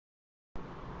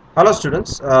Hello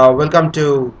students, welcome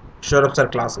to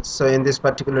Shortlisted classes. So in this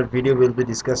particular video we'll be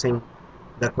discussing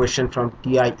the question from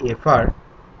TIFR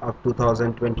of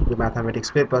 2022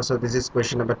 mathematics paper. So this is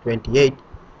question number 28.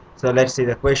 So let's see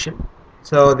the question.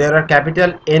 So there are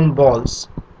capital N balls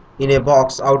in a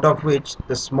box, out of which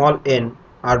the small n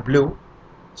are blue.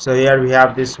 So here we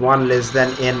have this one less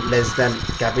than n less than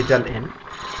capital N,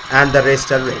 and the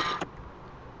rest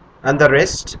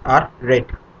are red.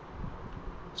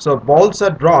 So balls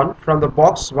are drawn from the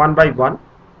box one by one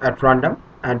at random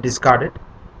and discarded.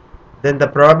 Then the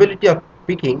probability of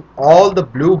picking all the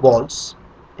blue balls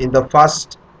in the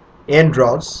first n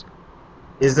draws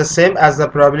is the same as the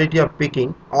probability of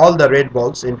picking all the red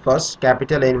balls in first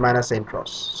capital N minus n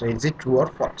draws. So is it true or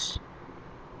false?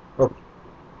 Okay.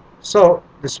 So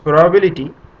this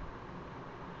probability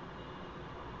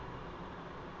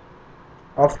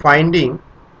of finding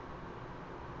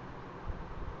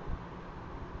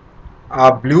a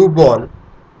blue ball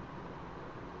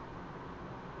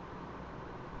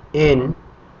in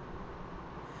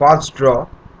first draw,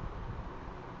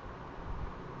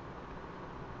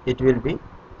 it will be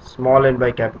small n by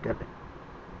capital N,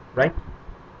 right?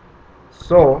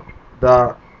 So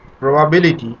the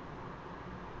probability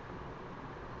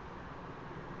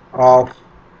of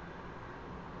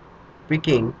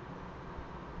picking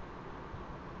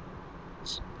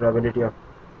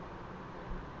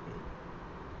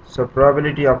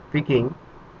probability of picking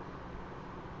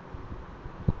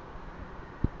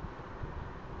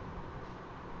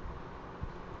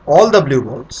all the blue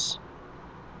balls,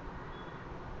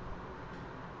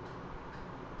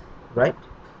 right,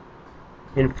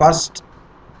 in first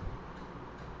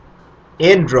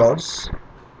n draws,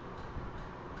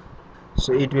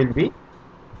 so it will be,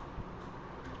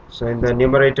 so in the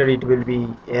numerator it will be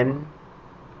n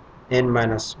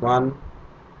minus 1,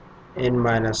 n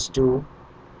minus 2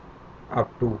 up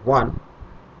to 1,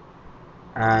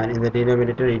 and in the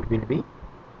denominator it will be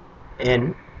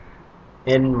n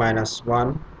minus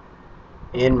 1,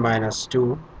 n minus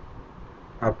 2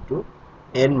 up to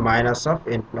n minus of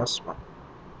n plus 1,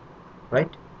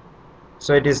 right?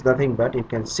 So it is nothing but, you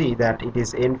can see that it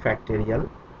is n factorial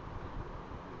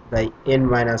by n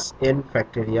minus n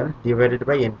factorial divided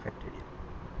by n factorial,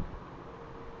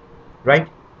 right?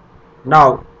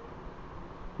 Now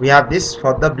we have this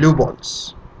for the blue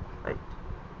balls, right?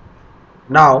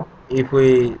 Now if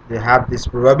we have this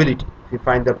probability, if we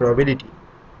find the probability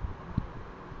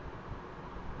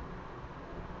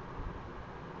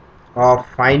of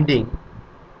finding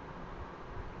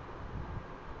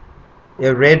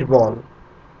a red ball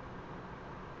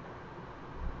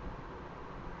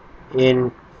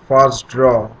in first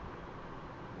draw,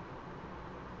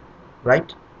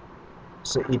 right?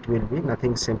 So it will be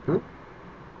nothing simple.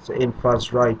 So in first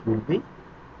draw it will be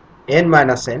n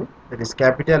minus n, that is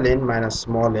capital N minus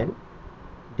small n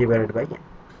divided by n.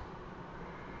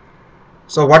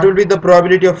 So what will be the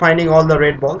probability of finding all the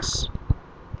red balls?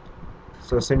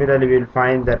 So similarly we will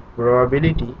find that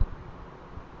probability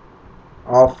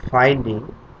of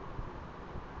finding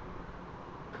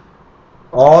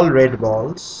all red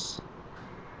balls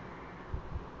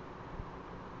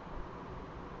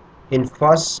in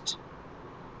first,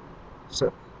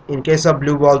 so in case of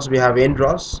blue balls we have n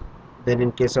draws, then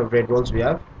in case of red balls we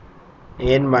have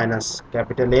n minus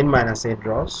capital N minus n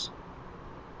draws.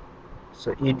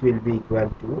 So it will be equal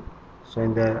to, so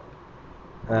in the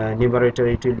numerator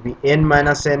it will be n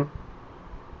minus n,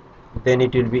 then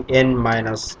it will be n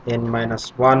minus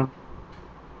 1,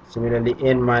 similarly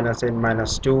n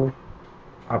minus 2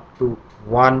 up to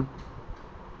 1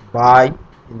 by,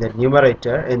 in the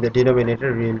numerator, in the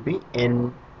denominator will be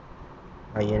n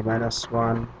by n minus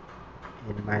 1,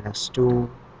 n minus 2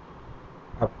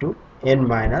 up to n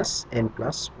minus n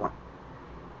plus 1.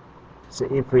 So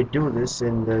if we do this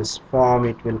in this form,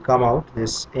 it will come out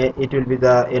this, it will be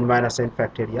the n minus n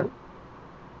factorial.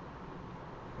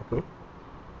 Okay,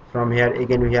 from here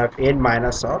again we have n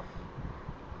minus of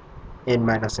n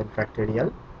minus n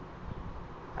factorial,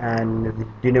 and the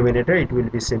denominator it will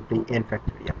be simply n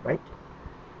factorial, right?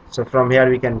 So from here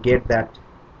we can get that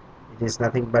it is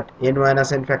nothing but n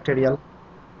minus n factorial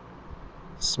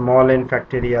small n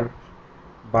factorial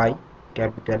by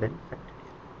capital N factorial.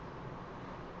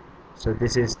 So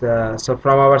this is the, so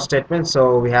from our statement,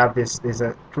 so we have this is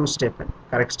a true statement,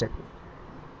 correct statement.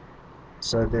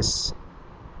 So this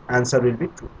answer will be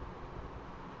true.